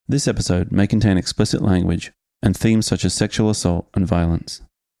This episode may contain explicit language and themes such as sexual assault and violence.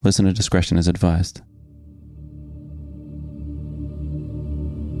 Listener discretion is advised.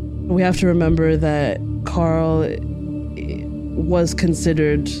 We have to remember that Carl was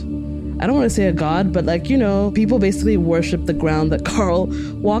considered, I don't want to say a god, but people basically worship the ground that Carl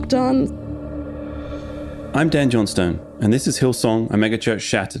walked on. I'm Dan Johnstone, and this is Hillsong, a megachurch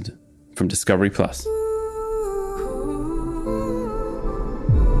shattered from Discovery Plus.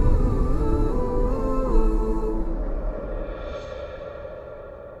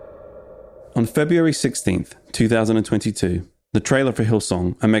 On February 16th, 2022, the trailer for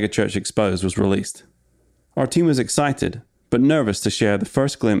Hillsong, a megachurch exposed, was released. Our team was excited, but nervous to share the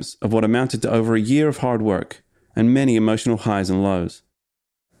first glimpse of what amounted to over a year of hard work and many emotional highs and lows.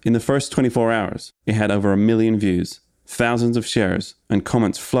 In the first 24 hours, it had over 1 million views, thousands of shares, and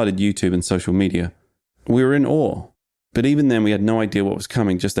comments flooded YouTube and social media. We were in awe, but even then we had no idea what was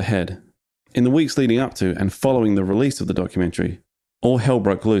coming just ahead. In the weeks leading up to and following the release of the documentary, all hell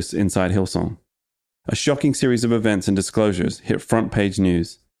broke loose inside Hillsong. A shocking series of events and disclosures hit front-page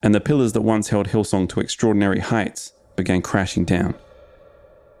news, and the pillars that once held Hillsong to extraordinary heights began crashing down.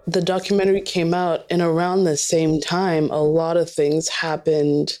 The documentary came out, and around the same time, a lot of things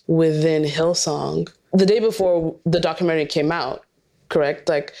happened within Hillsong. The day before the documentary came out, correct?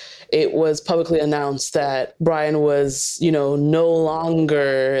 It was publicly announced that Brian was, no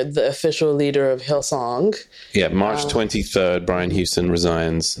longer the official leader of Hillsong. Yeah, March 23rd, Brian Houston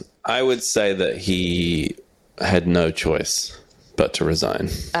resigns. I would say that he had no choice but to resign.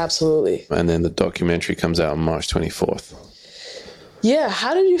 Absolutely. And then the documentary comes out on March 24th. Yeah,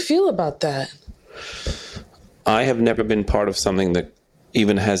 how did you feel about that? I have never been part of something that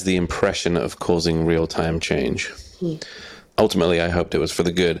even has the impression of causing real-time change. Ultimately, I hoped it was for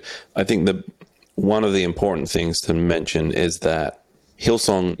the good. I think one of the important things to mention is that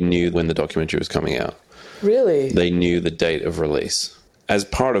Hillsong knew when the documentary was coming out. Really? They knew the date of release. As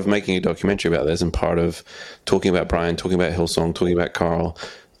part of making a documentary about this and part of talking about Brian, talking about Hillsong, talking about Carl,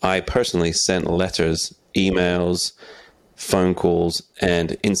 I personally sent letters, emails, phone calls,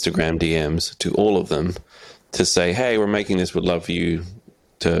 and Instagram DMs to all of them to say, hey, we're making this, would love for you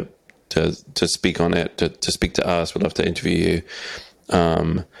to speak on it, to speak to us, would love to interview you.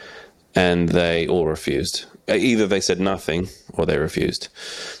 And they all refused. Either they said nothing or they refused.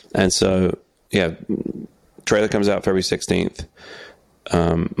 And so, yeah, trailer comes out February 16th.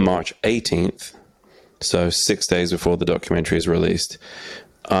 March 18th, so 6 days before the documentary is released,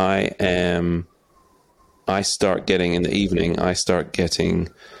 I start getting, in the evening, a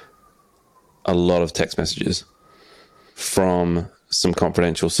lot of text messages from some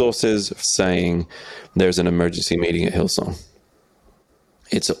confidential sources saying there's an emergency meeting at Hillsong.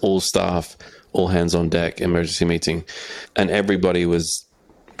 It's an all staff, all hands on deck emergency meeting. And everybody was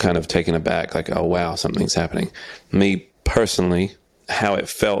kind of taken aback, like, oh, wow, something's happening. Me personally, how it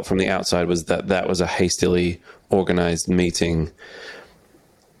felt from the outside was that was a hastily organized meeting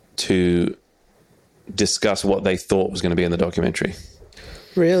to discuss what they thought was going to be in the documentary.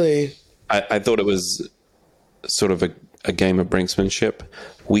 Really? I thought it was sort of a game of brinksmanship.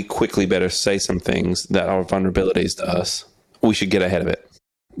 We quickly better say some things that are vulnerabilities to us. We should get ahead of it.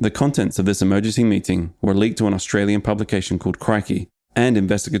 The contents of this emergency meeting were leaked to an Australian publication called Crikey and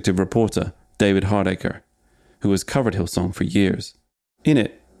investigative reporter David Hardacre, who has covered Hillsong for years. In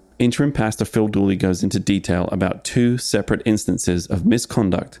it, interim pastor Phil Dooley goes into detail about 2 separate instances of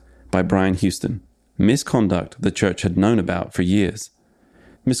misconduct by Brian Houston. Misconduct the church had known about for years.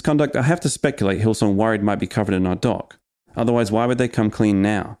 Misconduct I have to speculate Hillsong worried might be covered in our doc. Otherwise, why would they come clean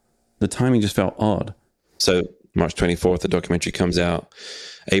now? The timing just felt odd. So, March 24th, the documentary comes out.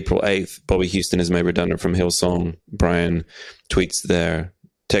 April 8th, Bobby Houston is made redundant from Hillsong. Brian tweets their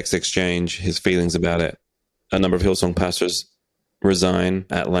text exchange, his feelings about it. A number of Hillsong pastors resign.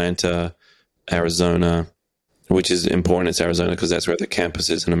 Atlanta, Arizona, which is important. It's Arizona because that's where the campus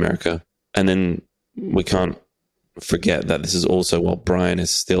is in America. And then we can't forget that this is also while Brian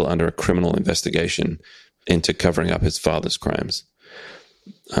is still under a criminal investigation into covering up his father's crimes.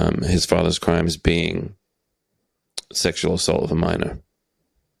 His father's crimes being sexual assault of a minor.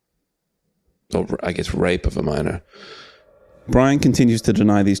 Or I guess rape of a minor. Brian continues to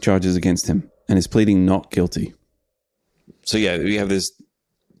deny these charges against him and is pleading not guilty. So yeah, we have this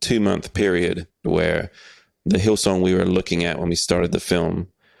 2-month period where the Hillsong we were looking at when we started the film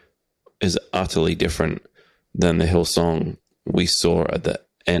is utterly different than the Hillsong we saw at the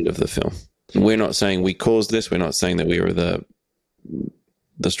end of the film. We're not saying we caused this. We're not saying that we were the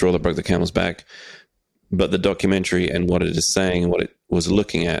straw that broke the camel's back. But the documentary and what it is saying and what it was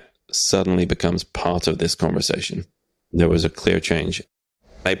looking at suddenly becomes part of this conversation. There was a clear change.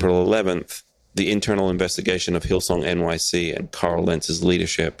 April 11th, the internal investigation of Hillsong NYC and Carl Lentz's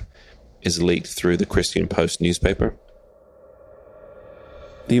leadership is leaked through the Christian Post newspaper.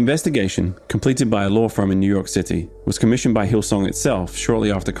 The investigation, completed by a law firm in New York City, was commissioned by Hillsong itself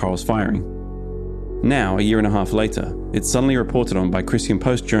shortly after Carl's firing. Now, a year and a half later, it's suddenly reported on by Christian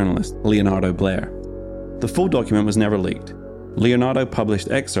Post journalist Leonardo Blair. The full document was never leaked. Leonardo published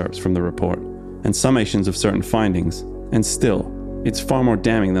excerpts from the report and summations of certain findings, and still, it's far more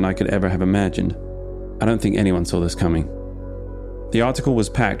damning than I could ever have imagined. I don't think anyone saw this coming. The article was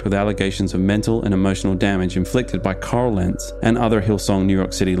packed with allegations of mental and emotional damage inflicted by Carl Lentz and other Hillsong New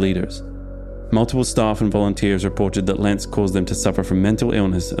York City leaders. Multiple staff and volunteers reported that Lentz caused them to suffer from mental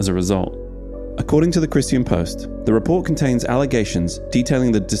illness as a result. According to the Christian Post, the report contains allegations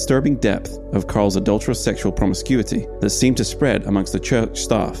detailing the disturbing depth of Carl's adulterous sexual promiscuity that seemed to spread amongst the church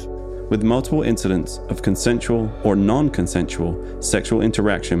staff, with multiple incidents of consensual or non-consensual sexual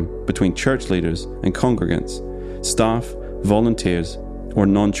interaction between church leaders and congregants, staff, volunteers, or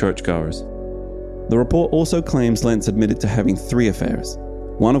non-churchgoers. The report also claims Lentz admitted to having 3 affairs,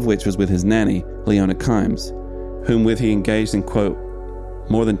 one of which was with his nanny, Leona Kimes, whom with he engaged in, quote,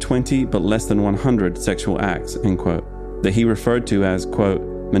 more than 20 but less than 100 sexual acts, end quote, that he referred to as, quote,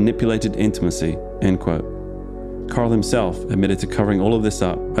 manipulated intimacy, end quote. Carl himself admitted to covering all of this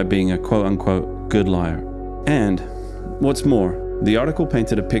up by being a quote-unquote good liar. And, what's more, the article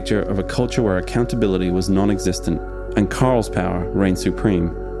painted a picture of a culture where accountability was non-existent and Carl's power reigned supreme.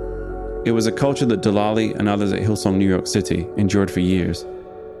 It was a culture that Delali and others at Hillsong New York City endured for years.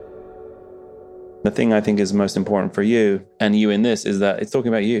 The thing I think is most important for you and you in this is that it's talking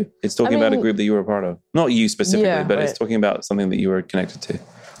about you. It's talking about a group that you were a part of. Not you specifically, but it's talking about something that you were connected to.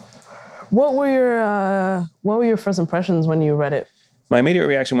 What were your first impressions when you read it? My immediate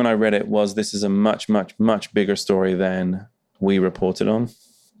reaction when I read it was this is a much, much, much bigger story than we reported on.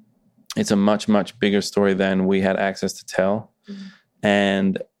 It's a much, much bigger story than we had access to tell. Mm-hmm.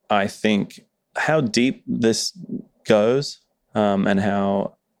 And I think how deep this goes and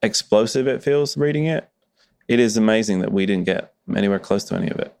how explosive it feels reading it, it is amazing that we didn't get anywhere close to any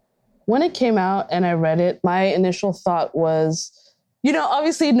of it. When it came out and I read it, my initial thought was,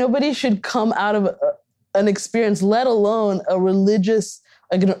 obviously nobody should come out of an experience, let alone a religious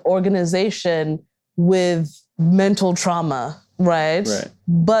organization with mental trauma, right? Right.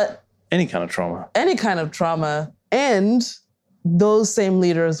 But any kind of trauma. And those same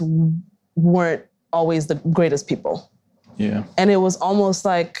leaders weren't always the greatest people. Yeah. And it was almost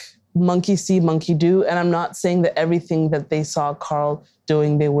like monkey see, monkey do. And I'm not saying that everything that they saw Carl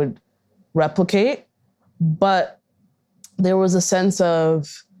doing, they would replicate, but there was a sense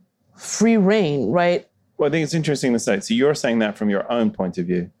of free reign, right? Well, I think it's interesting to say. So you're saying that from your own point of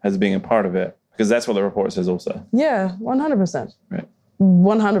view as being a part of it, because that's what the report says also. Yeah, 100%. Right.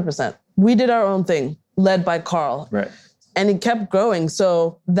 100%. We did our own thing, led by Carl. Right. And it kept growing.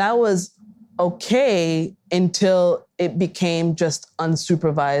 So that was okay until it became just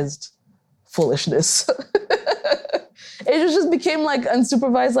unsupervised foolishness. It just became like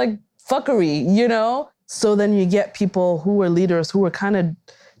unsupervised, like fuckery, So then you get people who were leaders who were kind of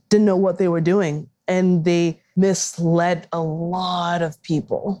didn't know what they were doing. And they misled a lot of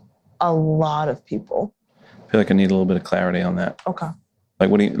people. A lot of people. I feel like I need a little bit of clarity on that. Okay. Like,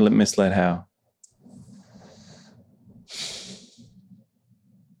 what do you misled how?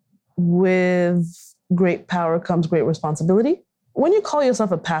 With great power comes great responsibility. When you call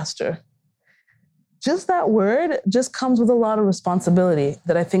yourself a pastor, just that word just comes with a lot of responsibility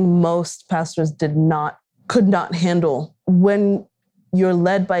that I think most pastors could not handle. When you're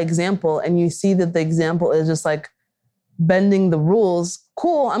led by example and you see that the example is just like bending the rules,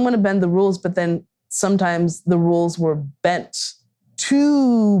 cool, I'm going to bend the rules, but then sometimes the rules were bent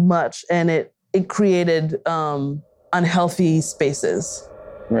too much and it created unhealthy spaces.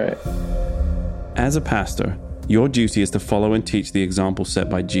 Right. As a pastor, your duty is to follow and teach the example set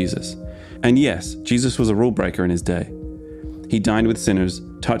by Jesus. And yes, Jesus was a rule breaker in his day. He dined with sinners,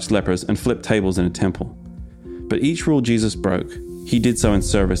 touched lepers, and flipped tables in a temple. But each rule Jesus broke, he did so in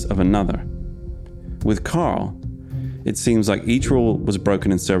service of another. With Carl, it seems like each rule was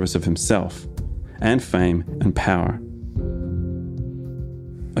broken in service of himself, and fame and power.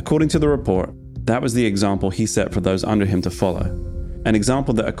 According to the report, that was the example he set for those under him to follow. An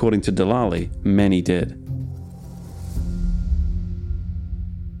example that, according to Delali, many did.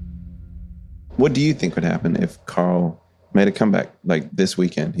 What do you think would happen if Carl made a comeback like this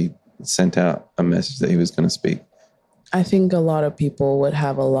weekend? He sent out a message that he was going to speak. I think a lot of people would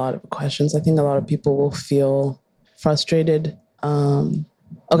have a lot of questions. I think a lot of people will feel frustrated.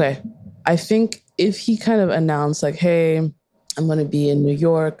 I think if he kind of announced like, hey, I'm going to be in New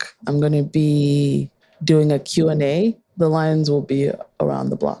York. I'm going to be doing a Q&A. The lines will be around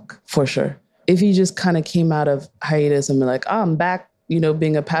the block for sure. If he just kind of came out of hiatus and be like, oh, I'm back,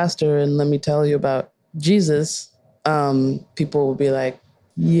 being a pastor, and let me tell you about Jesus, people will be like,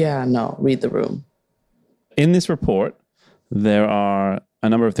 yeah, no, read the room. In this report, there are a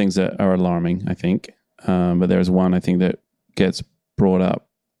number of things that are alarming, I think. But there's one, I think, that gets brought up.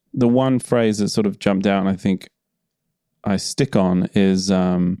 The one phrase that sort of jumped out and I think I stick on is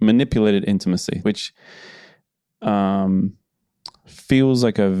manipulated intimacy, which feels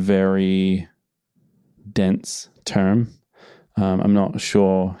like a very dense term. I'm not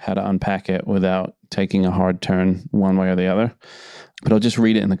sure how to unpack it without taking a hard turn one way or the other. But I'll just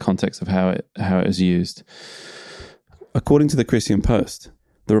read it in the context of how it is used. According to the Christian Post,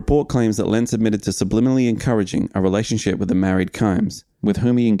 the report claims that Lentz admitted to subliminally encouraging a relationship with the married Kimes, with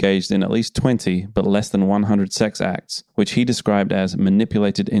whom he engaged in at least 20 but less than 100 sex acts, which he described as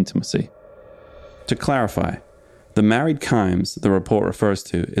manipulated intimacy. To clarify, the married Kimes the report refers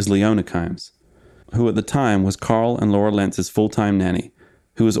to is Leona Kimes, who at the time was Carl and Laura Lentz's full-time nanny,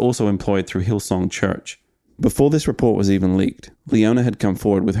 who was also employed through Hillsong Church. Before this report was even leaked, Leona had come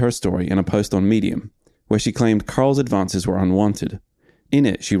forward with her story in a post on Medium, where she claimed Carl's advances were unwanted. In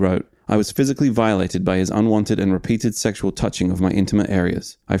it, she wrote, I was physically violated by his unwanted and repeated sexual touching of my intimate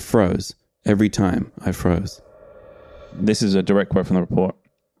areas. I froze. Every time I froze. This is a direct quote from the report.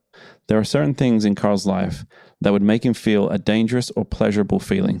 There are certain things in Carl's life that would make him feel a dangerous or pleasurable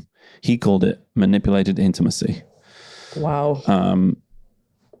feeling. He called it manipulated intimacy. Wow.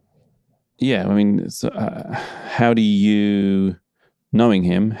 Yeah, I mean, how do you, knowing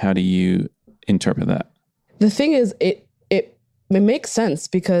him, how do you interpret that? The thing is, it makes sense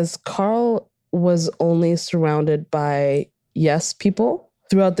because Carl was only surrounded by yes people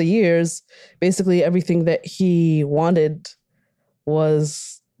throughout the years. Basically, everything that he wanted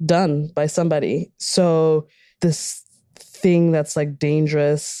was done by somebody. So this thing that's like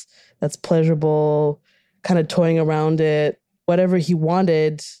dangerous, that's pleasurable, kind of toying around it, whatever he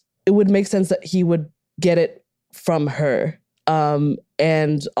wanted, it would make sense that he would get it from her.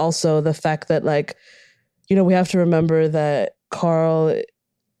 And also the fact that, like, we have to remember that Carl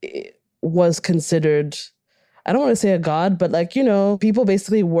was considered, I don't want to say a god, but people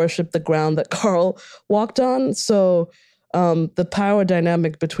basically worship the ground that Carl walked on. So the power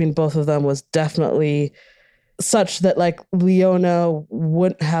dynamic between both of them was definitely such that Leona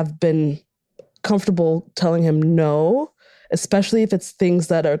wouldn't have been comfortable telling him no, especially if it's things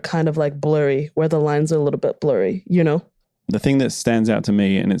that are kind of blurry, where the lines are a little bit blurry, The thing that stands out to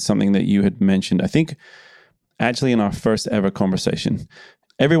me, and it's something that you had mentioned, I think actually in our first ever conversation,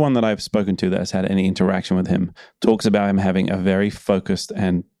 everyone that I've spoken to that has had any interaction with him talks about him having a very focused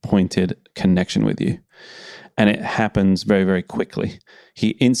and pointed connection with you. And it happens very, very quickly. He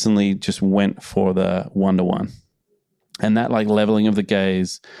instantly just went for the one-to-one. And that leveling of the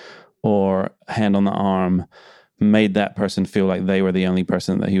gaze or hand on the arm made that person feel like they were the only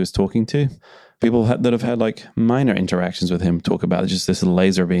person that he was talking to. People that have had minor interactions with him talk about just this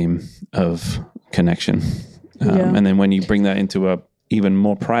laser beam of connection. And then when you bring that into a even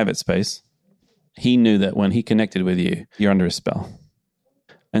more private space, he knew that when he connected with you, you're under a spell.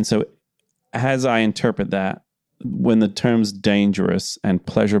 And so as I interpret that, when the terms dangerous and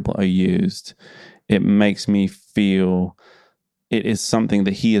pleasurable are used, it makes me feel it is something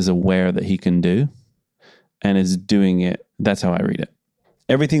that he is aware that he can do and is doing it. That's how I read it.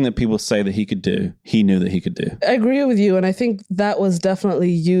 Everything that people say that he could do, he knew that he could do. I agree with you. And I think that was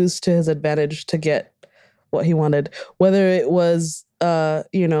definitely used to his advantage to get what he wanted. Whether it was, a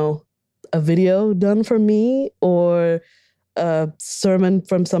video done for me or a sermon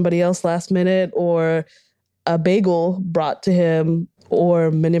from somebody else last minute or a bagel brought to him or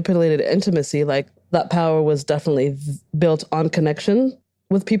manipulated intimacy, that power was definitely built on connection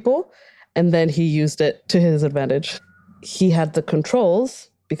with people. And then he used it to his advantage. He had the controls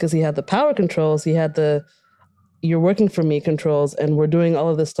because he had the power controls. He had the you're working for me controls, and we're doing all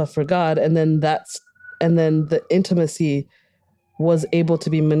of this stuff for God. And then the intimacy was able to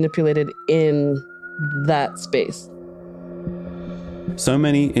be manipulated in that space. So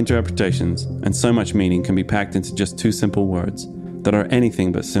many interpretations and so much meaning can be packed into just two simple words that are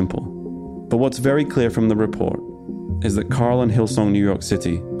anything but simple. But what's very clear from the report is that Carl and Hillsong New York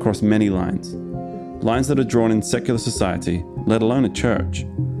City cross many lines. Lines that are drawn in secular society, let alone a church.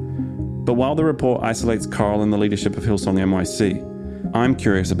 But while the report isolates Carl and the leadership of Hillsong NYC, I'm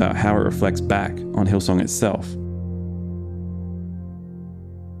curious about how it reflects back on Hillsong itself.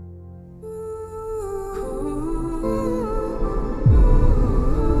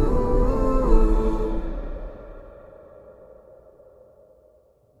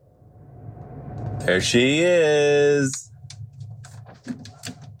 There she is.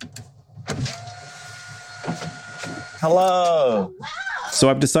 Hello. So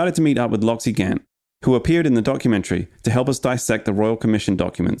I've decided to meet up with Loxy Gant, who appeared in the documentary to help us dissect the Royal Commission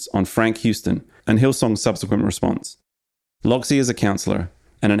documents on Frank Houston and Hillsong's subsequent response. Loxy is a counselor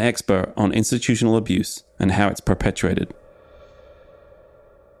and an expert on institutional abuse and how it's perpetuated.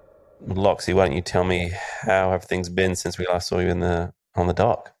 Loxy, why don't you tell me how everything's been since we last saw you on the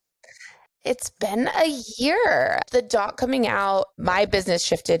dock? It's been a year. The doc coming out, my business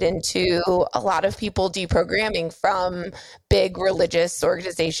shifted into a lot of people deprogramming from big religious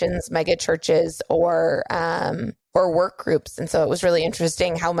organizations, mega churches, or work groups. And so it was really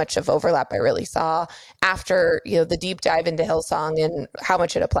interesting how much of overlap I really saw after, the deep dive into Hillsong and how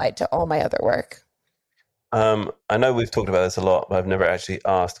much it applied to all my other work. I know we've talked about this a lot, but I've never actually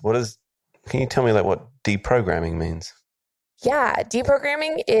asked, can you tell me what deprogramming means? Yeah,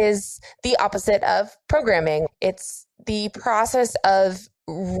 deprogramming is the opposite of programming. It's the process of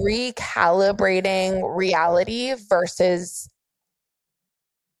recalibrating reality versus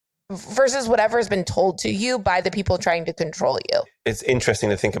whatever has been told to you by the people trying to control you. It's interesting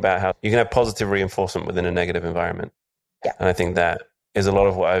to think about how you can have positive reinforcement within a negative environment. Yeah. And I think that is a lot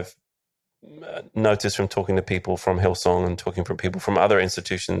of what I've noticed from talking to people from Hillsong and talking from people from other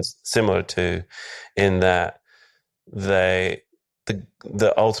institutions similar to, in that the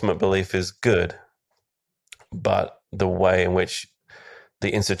ultimate belief is good, but the way in which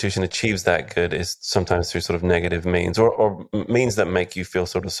the institution achieves that good is sometimes through sort of negative means or means that make you feel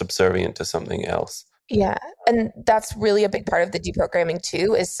sort of subservient to something else. Yeah. And that's really a big part of the deprogramming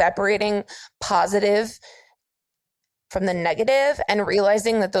too, is separating positive from the negative and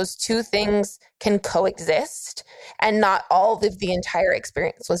realizing that those two things can coexist and not all of the entire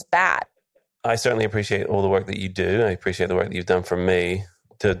experience was bad. I certainly appreciate all the work that you do. I appreciate the work that you've done for me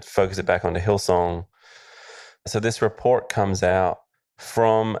to focus it back onto Hillsong. So this report comes out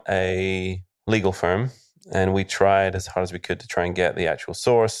from a legal firm, and we tried as hard as we could to try and get the actual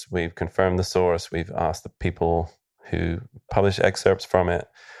source. We've confirmed the source. We've asked the people who publish excerpts from it.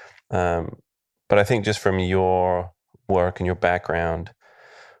 But I think just from your work and your background,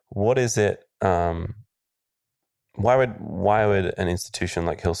 what is it? Why would an institution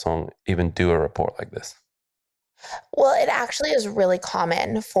like Hillsong even do a report like this? Well, it actually is really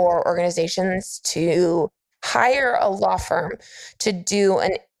common for organizations to hire a law firm to do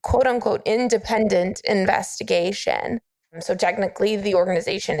an quote unquote independent investigation. So technically the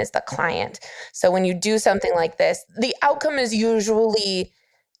organization is the client. So when you do something like this, the outcome is usually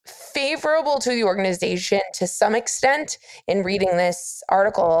favorable to the organization to some extent. In reading this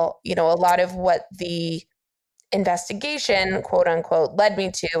article, a lot of what the investigation, quote unquote, led me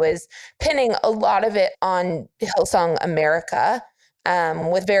to is pinning a lot of it on Hillsong America,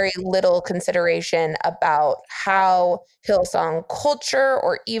 with very little consideration about how Hillsong culture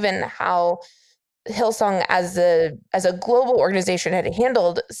or even how Hillsong as a global organization had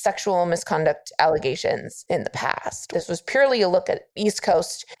handled sexual misconduct allegations in the past. This was purely a look at East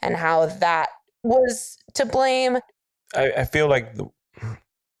Coast and how that was to blame. I feel like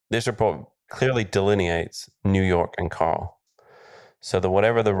this report clearly delineates New York and Carl. So that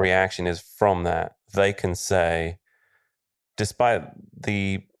whatever the reaction is from that, they can say, despite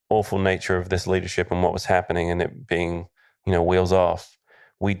the awful nature of this leadership and what was happening and it being, wheels off,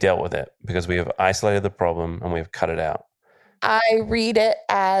 we dealt with it because we have isolated the problem and we have cut it out. I read it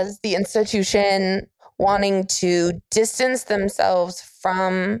as the institution wanting to distance themselves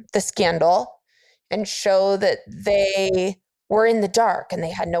from the scandal and show that they were in the dark and they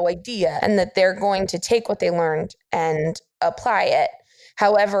had no idea and that they're going to take what they learned and apply it.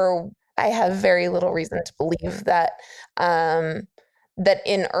 However, I have very little reason to believe that that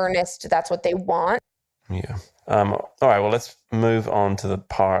in earnest, that's what they want. Yeah. All right, well, let's move on to the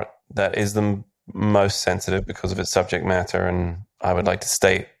part that is the most sensitive because of its subject matter. And I would like to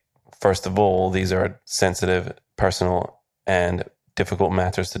state, first of all, these are sensitive, personal, and difficult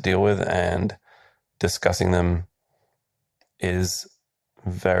matters to deal with, and discussing them is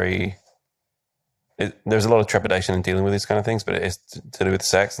there's a lot of trepidation in dealing with these kind of things, but it is to do with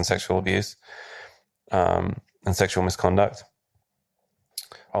sex and sexual abuse and sexual misconduct.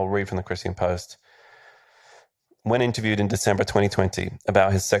 I'll read from the Christian Post. When interviewed in December 2020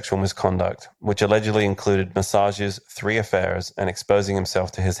 about his sexual misconduct, which allegedly included massages, 3 affairs, and exposing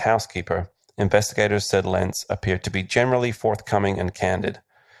himself to his housekeeper, investigators said Lentz appeared to be generally forthcoming and candid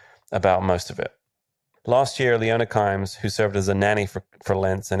about most of it. Last year, Leona Kimes, who served as a nanny for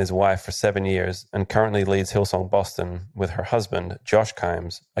Lentz and his wife for 7 years and currently leads Hillsong Boston with her husband, Josh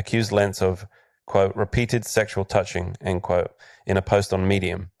Kimes, accused Lentz of, quote, repeated sexual touching, end quote, in a post on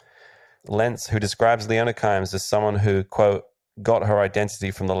Medium, Lentz, who describes Leona Kimes as someone who, quote, got her identity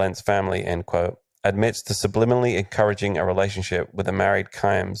from the Lentz family, end quote, admits to subliminally encouraging a relationship with a married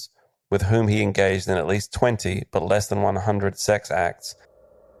Kimes with whom he engaged in at least 20 but less than 100 sex acts.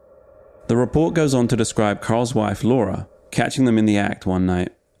 The report goes on to describe Carl's wife, Laura, catching them in the act one night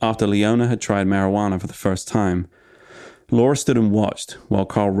after Leona had tried marijuana for the first time. Laura stood and watched while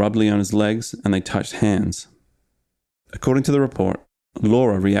Carl rubbed Leona's legs and they touched hands. According to the report,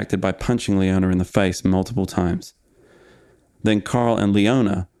 Laura reacted by punching Leona in the face multiple times. Then Carl and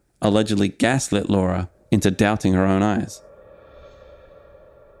Leona allegedly gaslit Laura into doubting her own eyes.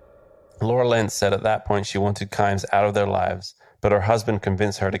 Laura Lentz said at that point she wanted Kimes out of their lives, but her husband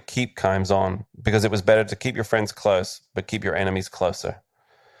convinced her to keep Kimes on because it was better to keep your friends close, but keep your enemies closer.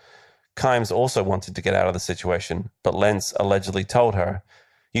 Kimes also wanted to get out of the situation, but Lentz allegedly told her,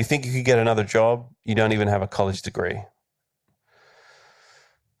 "You think you could get another job? You don't even have a college degree."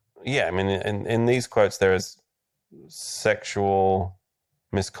 Yeah, I mean, in these quotes, there is sexual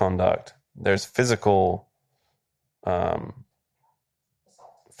misconduct. There's physical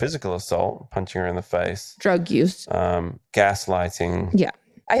assault, punching her in the face. Drug use. Gaslighting. Yeah.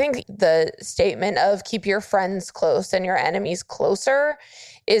 I think the statement of keep your friends close and your enemies closer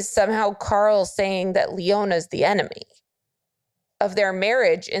is somehow Carl saying that Leona's the enemy of their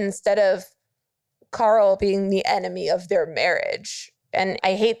marriage instead of Carl being the enemy of their marriage. And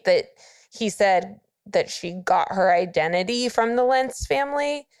I hate that he said that she got her identity from the Lentz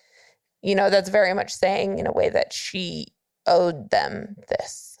family. You know, that's very much saying in a way that she owed them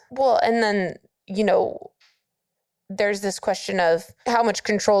this. Well, and then, you know, there's this question of how much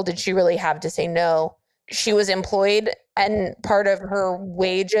control did she really have to say no? She was employed and part of her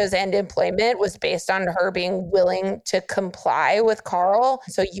wages and employment was based on her being willing to comply with Carl.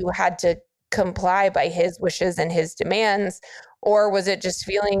 So you had to comply by his wishes and his demands. Or was it just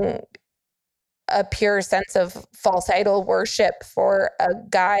feeling a pure sense of false idol worship for a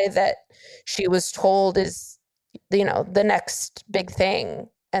guy that she was told is, you know, the next big thing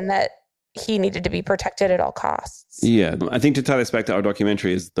and that he needed to be protected at all costs? Yeah, I think to tie this back to our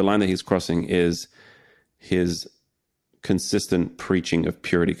documentary is the line that he's crossing is his consistent preaching of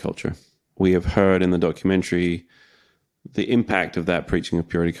purity culture. We have heard in the documentary the impact of that preaching of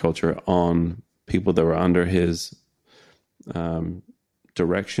purity culture on people that were under his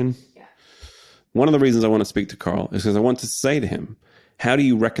direction. Yeah. One of the reasons I want to speak to Carl is because I want to say to him, how do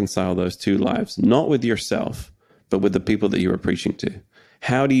you reconcile those two lives? Not with yourself, but with the people that you are preaching to.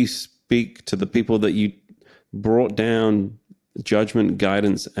 How do you speak to the people that you brought down judgment,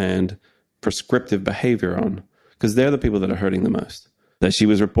 guidance, and prescriptive behavior on? Because they're the people that are hurting the most. That she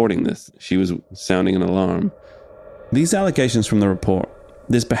was reporting this. She was sounding an alarm. These allegations from the report,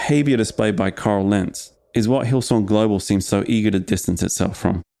 this behavior displayed by Carl Lentz, is what Hillsong Global seems so eager to distance itself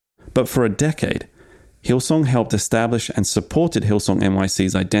from. But for a decade, Hillsong helped establish and supported Hillsong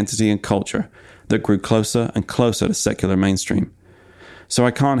NYC's identity and culture that grew closer and closer to secular mainstream. So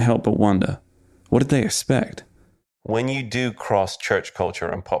I can't help but wonder, what did they expect? When you do cross church culture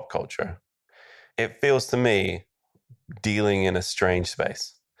and pop culture, it feels to me dealing in a strange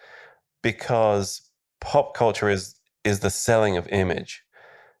space, because pop culture is the selling of image.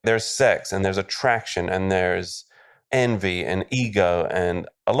 There's sex and there's attraction and there's envy and ego and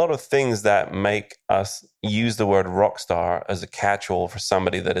a lot of things that make us use the word rock star as a catch-all for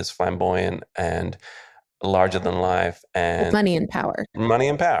somebody that is flamboyant and larger than life and money and power. Money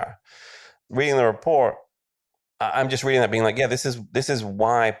and power. Reading the report, I'm just reading that being like, yeah, this is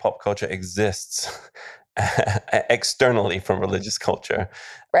why pop culture exists externally from religious culture.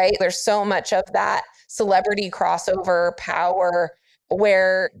 Right? There's so much of that celebrity crossover power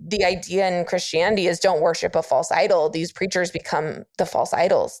where the idea in Christianity is don't worship a false idol. These preachers become the false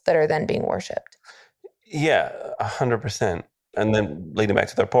idols that are then being worshipped. Yeah, 100%. And then leading back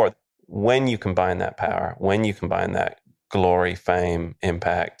to the report, when you combine that power, when you combine that glory, fame,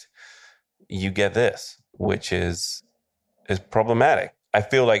 impact, you get this, which is problematic. I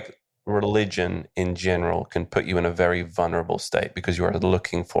feel like religion in general can put you in a very vulnerable state because you are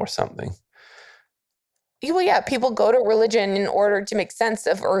looking for something. Well, yeah, people go to religion in order to make sense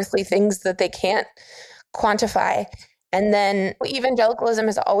of earthly things that they can't quantify. And then evangelicalism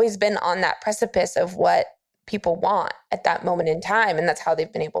has always been on that precipice of what people want at that moment in time. And that's how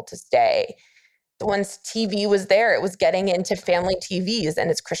they've been able to stay. Once TV was there, it was getting into family TVs and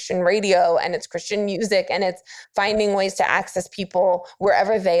it's Christian radio and it's Christian music and it's finding ways to access people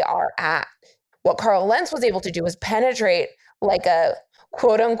wherever they are at. What Carl Lentz was able to do was penetrate like a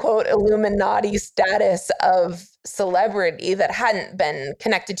quote unquote Illuminati status of celebrity that hadn't been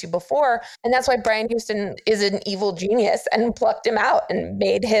connected to before. And that's why Brian Houston is an evil genius and plucked him out and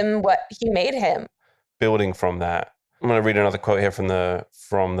made him what he made him. Building from that, I'm going to read another quote here from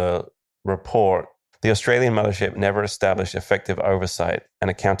the report. The Australian mothership never established effective oversight and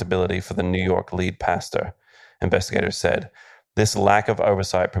accountability for the New York lead pastor, investigators said. This lack of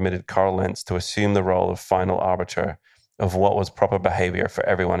oversight permitted Carl Lentz to assume the role of final arbiter of what was proper behavior for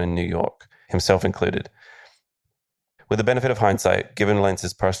everyone in New York, himself included. With the benefit of hindsight, given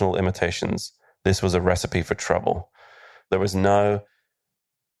Lentz's personal limitations, this was a recipe for trouble. There was no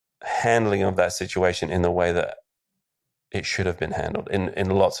handling of that situation in the way that it should have been handled in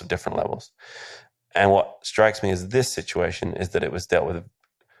lots of different levels. And what strikes me as this situation is that it was dealt with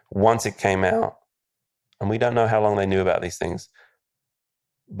once it came out. And we don't know how long they knew about these things,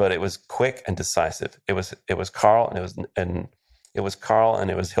 but it was quick and decisive. It was Carl and it was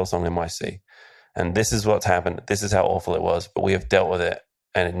Hillsong NYC. And this is what's happened. This is how awful it was, but we have dealt with it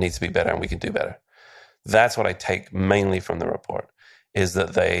and it needs to be better and we can do better. That's what I take mainly from the report, is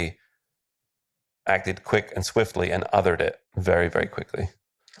that they acted quick and swiftly and othered it very, very quickly.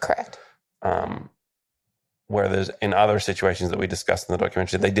 Correct. Where there's in other situations that we discussed in the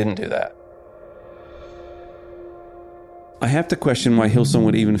documentary, they didn't do that. I have to question why Hillsong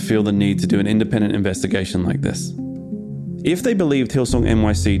would even feel the need to do an independent investigation like this. If they believed Hillsong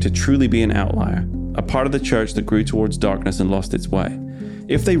NYC to truly be an outlier, a part of the church that grew towards darkness and lost its way,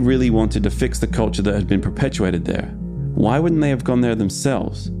 if they really wanted to fix the culture that had been perpetuated there, why wouldn't they have gone there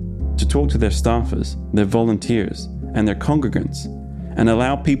themselves to talk to their staffers, their volunteers, and their congregants, and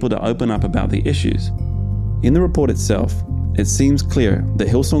allow people to open up about the issues? In the report itself, it seems clear that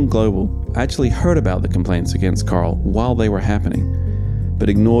Hillsong Global actually heard about the complaints against Carl while they were happening, but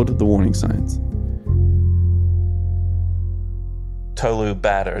ignored the warning signs. Tolu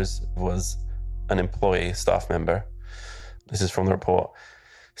Batters was an employee, staff member. This is from the report.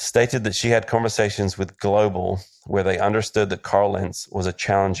 Stated that she had conversations with Global where they understood that Carl Lentz was a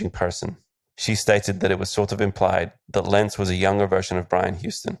challenging person. She stated that it was sort of implied that Lentz was a younger version of Brian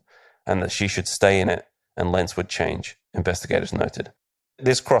Houston and that she should stay in it and Lentz would change, investigators noted.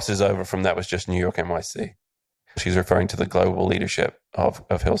 This crosses over from that was just New York NYC. She's referring to the global leadership of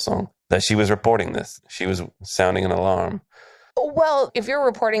Hillsong, that she was reporting this. She was sounding an alarm. Well, if you're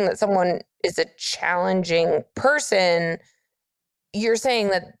reporting that someone is a challenging person, you're saying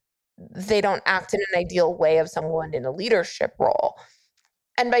that they don't act in an ideal way of someone in a leadership role.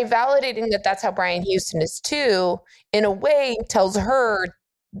 And by validating that that's how Brian Houston is too, in a way tells her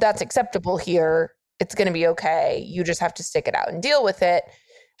that's acceptable here. It's going to be okay. You just have to stick it out and deal with it.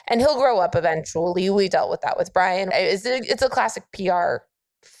 And he'll grow up eventually. We dealt with that with Brian. It's a classic PR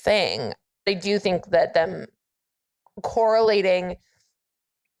thing. I do think that them correlating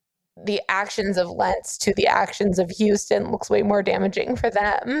the actions of Lentz to the actions of Houston looks way more damaging for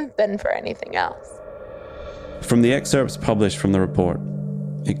them than for anything else. From the excerpts published from the report,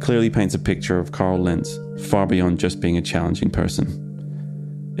 it clearly paints a picture of Carl Lentz far beyond just being a challenging person.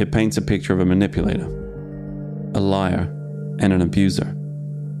 It paints a picture of a manipulator, a liar, and an abuser.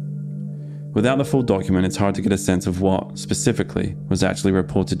 Without the full document, it's hard to get a sense of what, specifically, was actually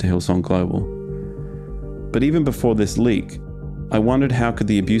reported to Hillsong Global. But even before this leak, I wondered how could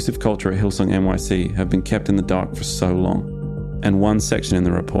the abusive culture at Hillsong NYC have been kept in the dark for so long? And one section in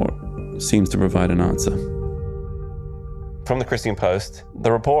the report seems to provide an answer. From the Christian Post,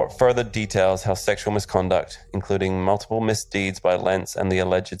 the report further details how sexual misconduct, including multiple misdeeds by Lentz and the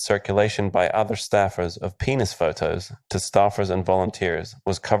alleged circulation by other staffers of penis photos to staffers and volunteers,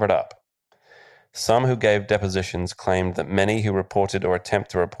 was covered up. Some who gave depositions claimed that many who reported or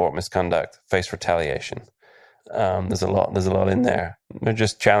attempt to report misconduct face retaliation. There's a lot in there. They're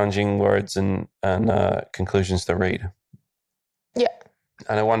just challenging words and conclusions to read. Yeah.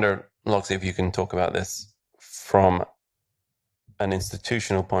 And I wonder, Loxie, if you can talk about this from an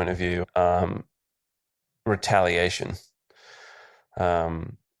institutional point of view. Retaliation.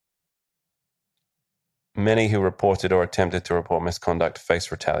 Many who reported or attempted to report misconduct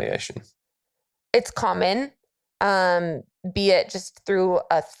face retaliation. It's common, be it just through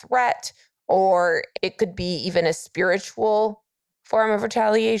a threat, or it could be even a spiritual form of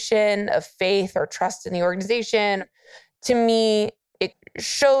retaliation, of faith or trust in the organization. To me, it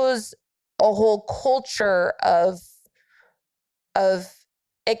shows a whole culture of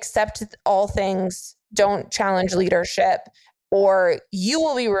accept all things, don't challenge leadership, or you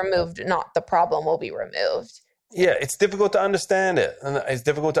will be removed, not the problem will be removed. Yeah, it's difficult to understand it. And it's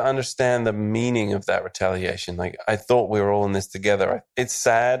difficult to understand the meaning of that retaliation. Like, I thought we were all in this together. It's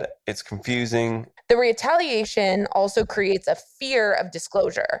sad. It's confusing. The retaliation also creates a fear of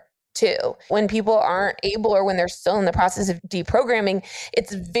disclosure, too. When people aren't able, or when they're still in the process of deprogramming,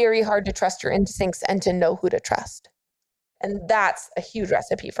 it's very hard to trust your instincts and to know who to trust. And that's a huge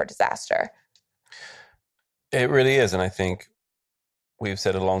recipe for disaster. It really is. And I think we've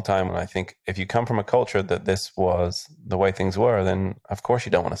said it a long time, and I think if you come from a culture that this was the way things were, then of course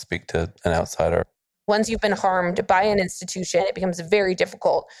you don't want to speak to an outsider. Once you've been harmed by an institution, it becomes very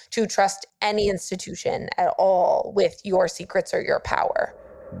difficult to trust any institution at all with your secrets or your power.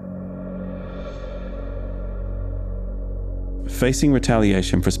 Facing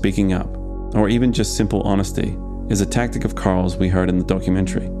retaliation for speaking up, or even just simple honesty, is a tactic of Carl's we heard in the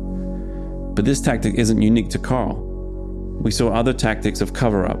documentary. But this tactic isn't unique to Carl. We saw other tactics of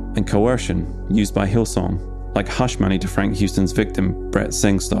cover-up and coercion used by Hillsong, like hush money to Frank Houston's victim, Brett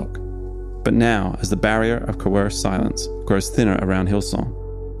Sengstock. But now, as the barrier of coerced silence grows thinner around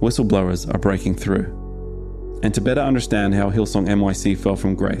Hillsong, whistleblowers are breaking through. And to better understand how Hillsong NYC fell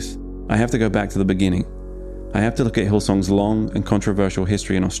from grace, I have to go back to the beginning. I have to look at Hillsong's long and controversial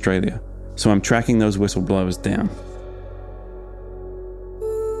history in Australia, so I'm tracking those whistleblowers down.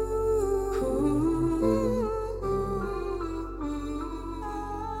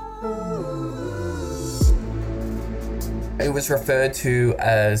 It was referred to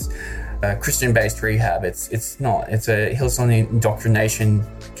as a Christian-based rehab. It's not. It's a Hillsong indoctrination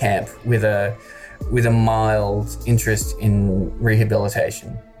camp with a mild interest in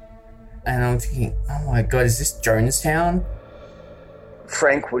rehabilitation. And I'm thinking, oh my God, is this Jonestown?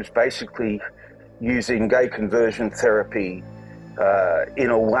 Frank was basically using gay conversion therapy in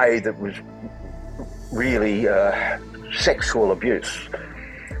a way that was really sexual abuse.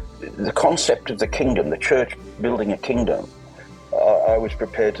 The concept of the kingdom, the church building a kingdom, I was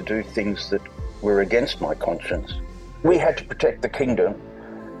prepared to do things that were against my conscience. We had to protect the kingdom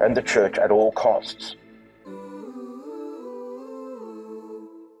and the church at all costs.